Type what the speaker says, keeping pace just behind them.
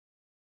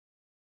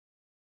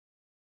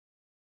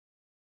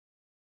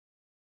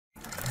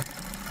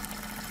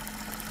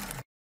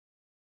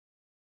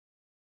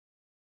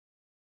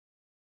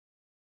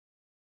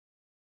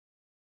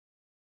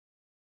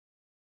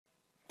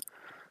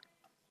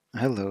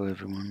Hello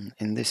everyone,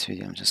 in this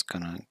video I'm just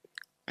gonna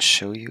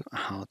show you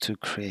how to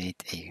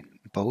create a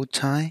bow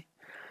tie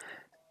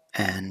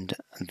and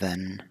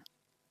then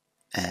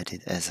add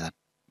it as a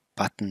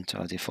button to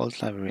our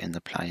default library and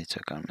apply it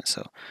to a garment.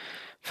 So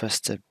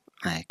first step,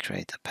 I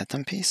create a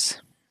pattern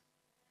piece,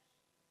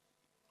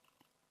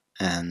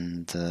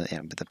 and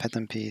with the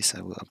pattern piece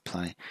I will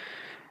apply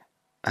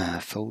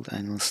fold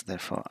angles.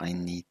 Therefore I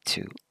need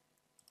to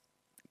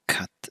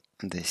cut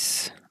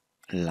these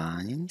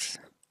lines.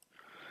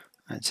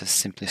 I just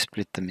simply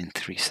split them in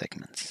 3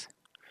 segments.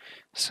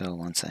 So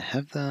once I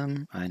have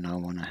them, I now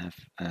want to have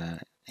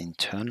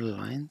internal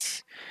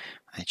lines.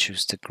 I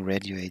choose the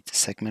graduate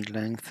segment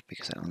length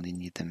because I only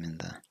need them in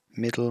the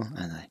middle,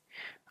 and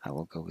I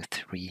will go with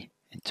 3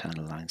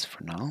 internal lines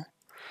for now.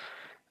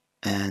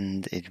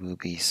 And it will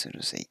be, so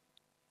to say,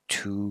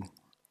 2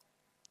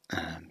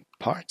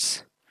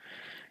 parts.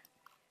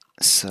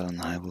 So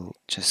now I will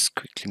just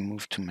quickly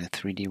move to my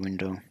 3D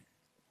window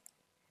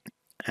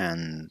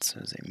and so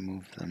they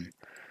move them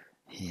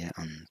here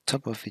on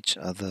top of each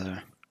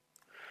other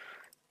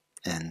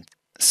and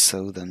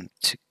sew them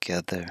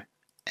together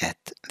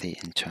at the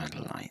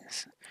internal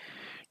lines.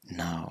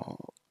 Now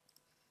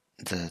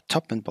the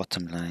top and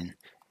bottom line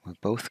will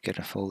both get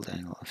a fold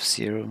angle of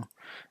 0,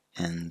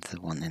 and the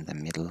one in the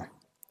middle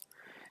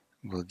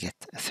will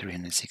get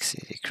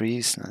 360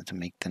 degrees. Now to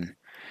make them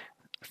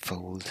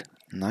fold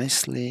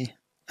nicely,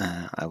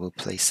 I will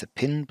place a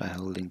pin by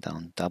holding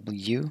down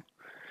W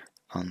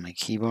on my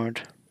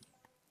keyboard,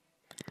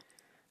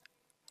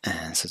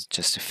 and so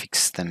just to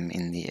fix them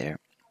in the air.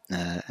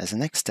 As a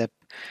next step,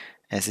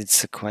 as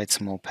it's a quite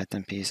small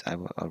pattern piece, I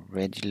will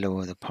already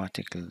lower the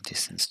particle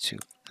distance to,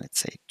 let's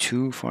say,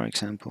 2, for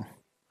example,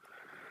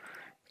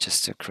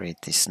 just to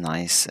create this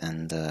nice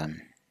and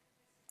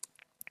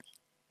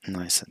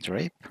nicer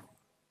drape.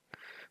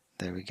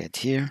 There we get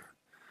here,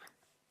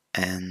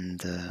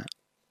 and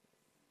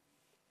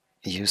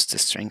use the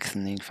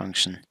strengthening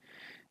function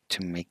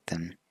to make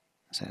them,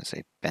 so to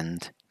say,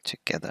 bend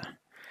together.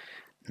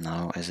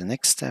 Now as a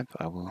next step,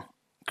 I will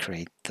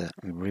create the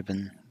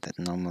ribbon that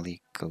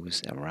normally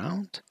goes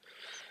around.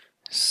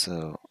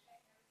 So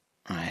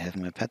I have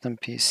my pattern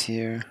piece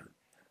here,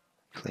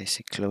 place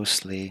it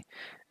closely,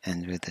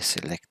 and with the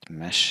select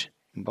mesh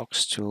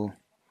box tool,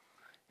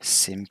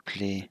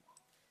 simply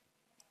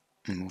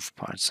move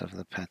parts of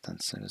the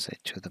pattern, so to say,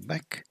 to the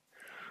back,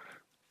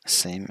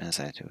 same as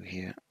I do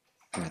here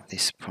with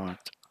this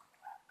part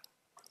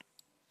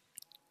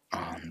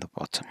on the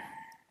bottom.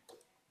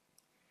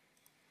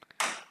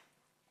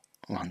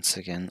 Once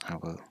again, I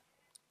will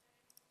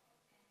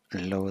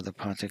lower the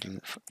particle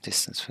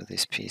distance for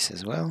this piece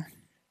as well,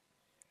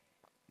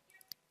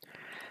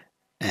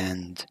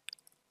 and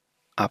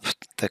up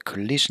the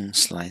collision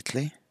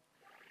slightly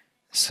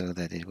so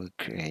that it will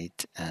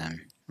create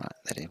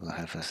that it will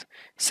have a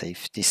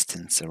safe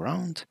distance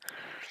around.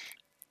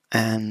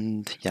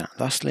 And yeah,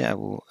 lastly I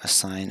will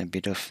assign a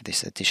bit of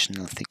this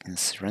additional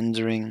thickness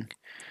rendering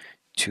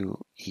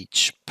to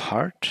each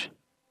part,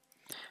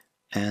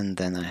 and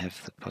then I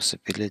have the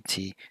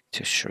possibility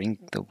to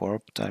shrink the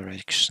warp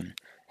direction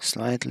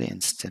slightly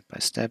and step by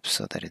step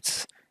so that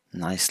it's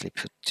nicely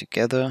put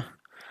together.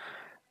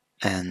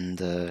 And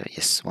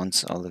yes,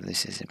 once all of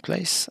this is in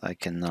place, I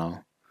can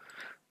now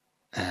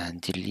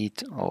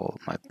delete all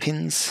my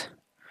pins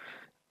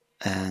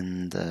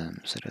and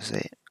so to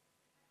say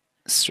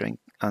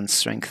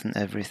unstrengthen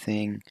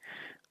everything,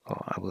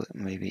 or I will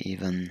maybe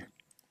even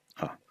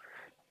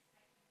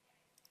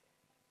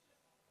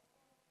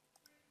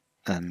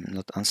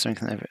not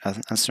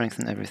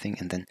unstrengthen everything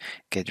and then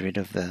get rid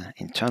of the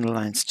internal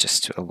lines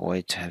just to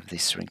avoid to have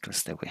these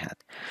wrinkles that we had.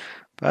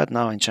 But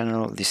now in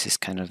general, this is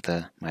kind of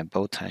my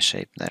bow tie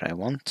shape that I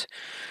want.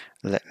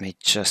 Let me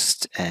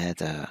just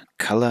add a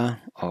color,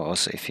 or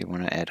also if you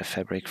want to add a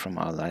fabric from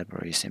our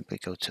library, simply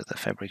go to the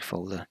fabric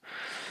folder,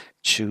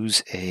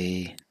 choose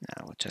I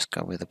will just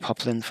go with a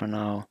poplin for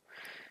now,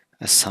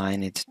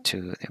 assign it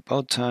to a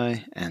bow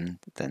tie, and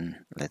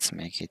then let's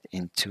make it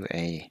into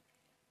a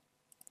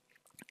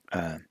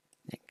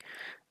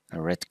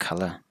red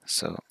color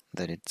so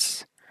that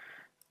it's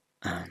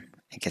I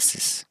guess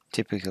this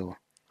typical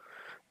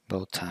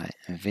bow tie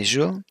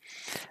visual.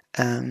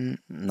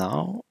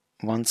 Now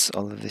once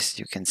all of this,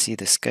 you can see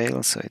the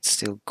scale, so it's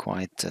still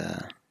quite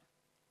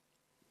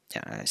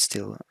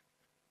still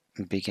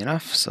big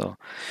enough. So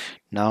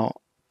now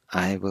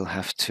I will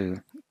have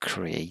to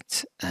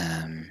create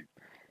I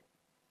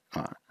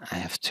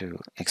have to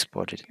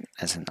export it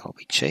as an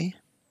OBJ.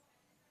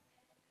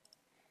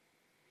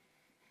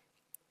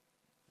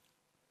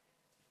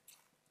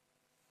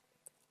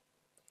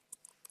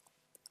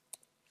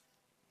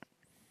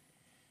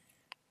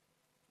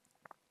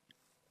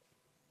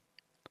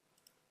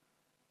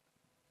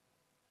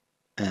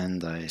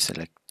 And I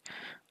select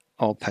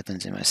all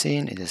patterns in my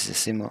scene. It is a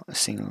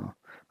single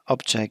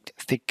object,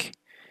 thick,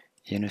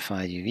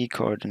 unified UV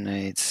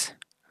coordinates,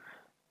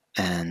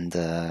 and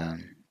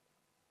then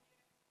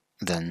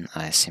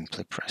I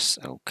simply press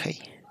OK.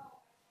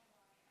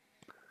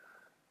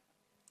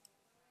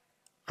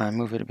 I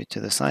move it a bit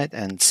to the side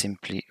and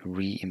simply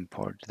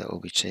re-import the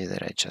OBJ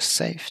that I just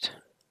saved.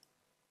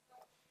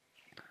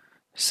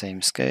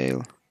 Same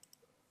scale.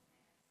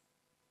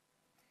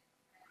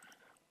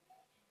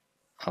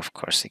 Of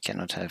course, it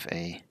cannot have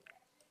a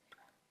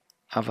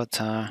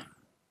avatar.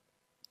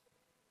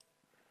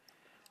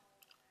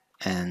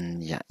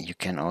 And yeah, you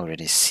can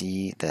already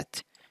see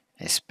that,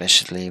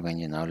 especially when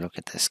you now look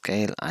at the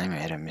scale, I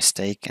made a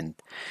mistake and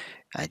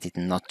I did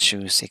not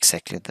choose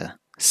exactly the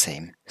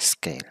same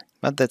scale.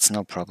 But that's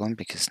no problem,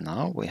 because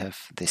now we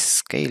have this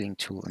scaling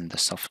tool in the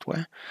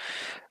software,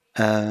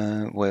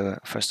 where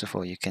first of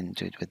all you can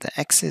do it with the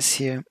axis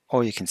here,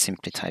 or you can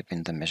simply type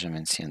in the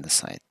measurements here on the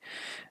side.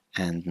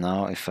 And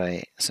now if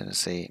I sort of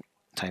say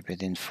type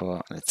it in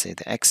for, let's say,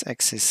 the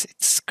x-axis,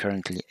 it's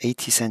currently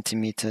 80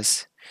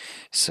 centimeters.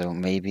 So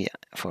maybe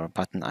for a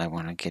button I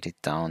want to get it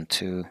down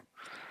to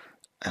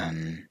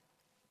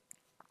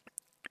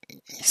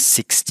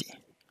 60.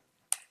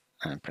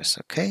 I press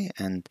OK,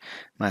 and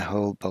my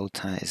whole bow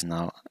tie is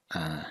now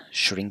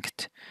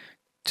shrinked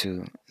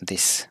to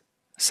this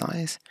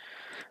size.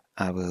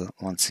 I will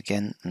once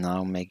again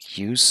now make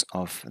use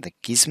of the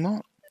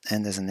gizmo,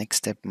 and as a next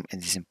step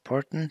it is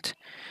important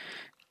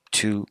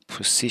to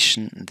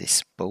position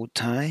this bow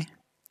tie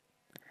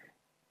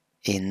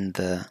in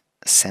the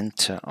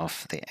center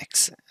of the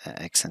x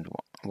and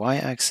y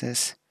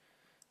axis,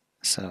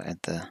 so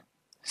at the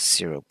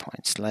 0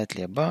 point,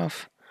 slightly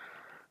above.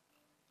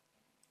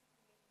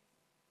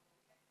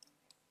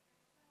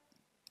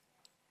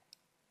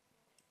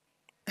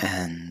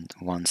 And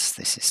once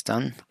this is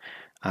done,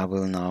 I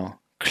will now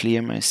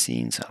clear my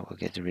scene, so I will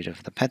get rid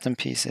of the pattern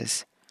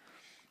pieces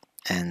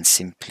and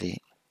simply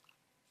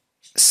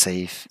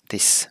save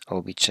this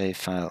OBJ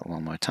file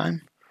one more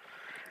time.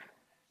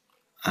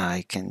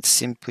 I can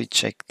simply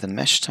check the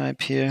mesh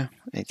type here.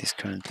 It is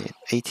currently at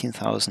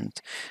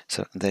 18,000,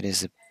 so that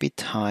is a bit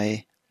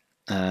high.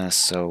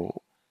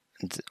 So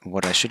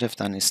what I should have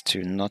done is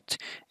to not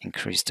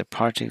increase the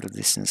particle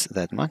distance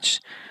that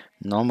much.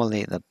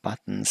 Normally the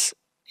buttons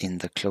in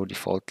the Clo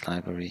default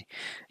library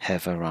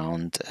have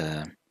around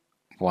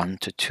 1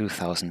 to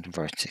 2,000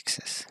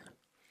 vertices.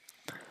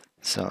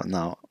 So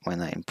now when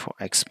I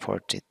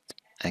export it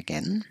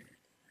again,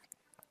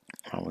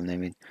 I will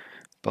name it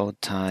bow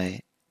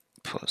tie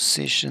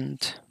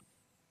positioned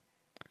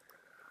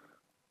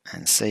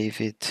and save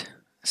it.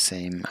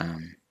 Same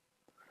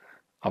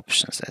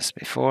options as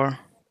before,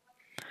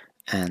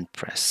 and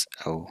press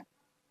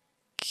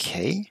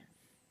OK.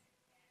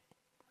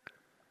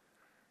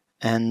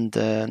 And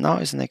now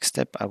as the next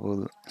step, I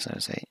will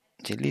say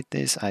delete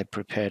this. I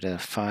prepared a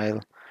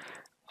file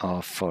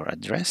for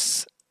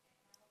address,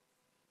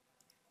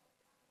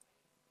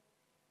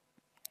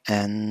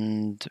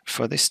 and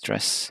for this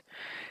dress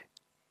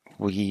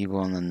we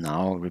want to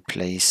now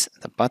replace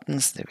the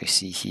buttons that we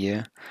see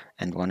here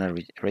and want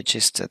to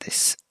register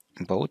this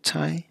bow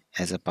tie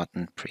as a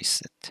button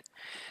preset.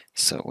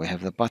 So we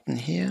have the button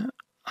here.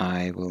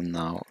 I will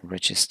now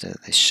register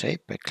this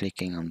shape by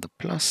clicking on the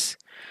plus.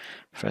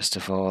 First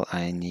of all,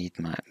 I need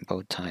my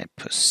bow tie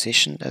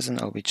positioned as an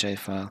OBJ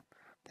file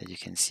that you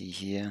can see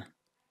here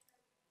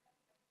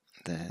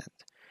that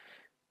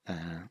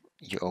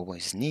you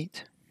always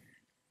need.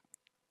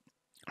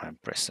 I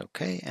press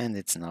OK, and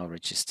it's now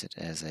registered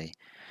as a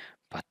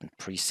button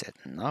preset.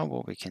 Now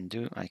what we can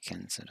do, I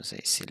can sort of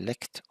say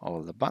select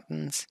all the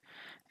buttons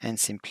and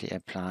simply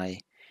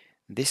apply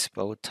this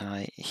bow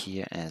tie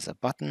here as a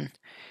button.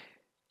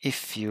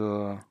 If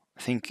you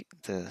think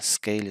the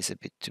scale is a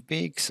bit too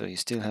big, so you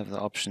still have the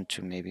option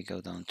to maybe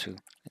go down to,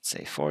 let's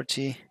say,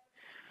 40,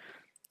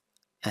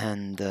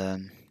 and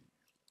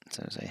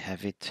so I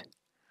have it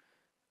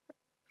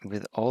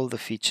with all the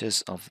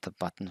features of the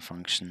button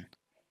function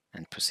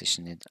and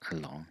position it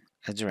along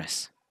a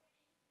dress.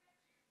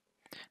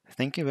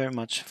 Thank you very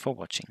much for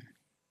watching.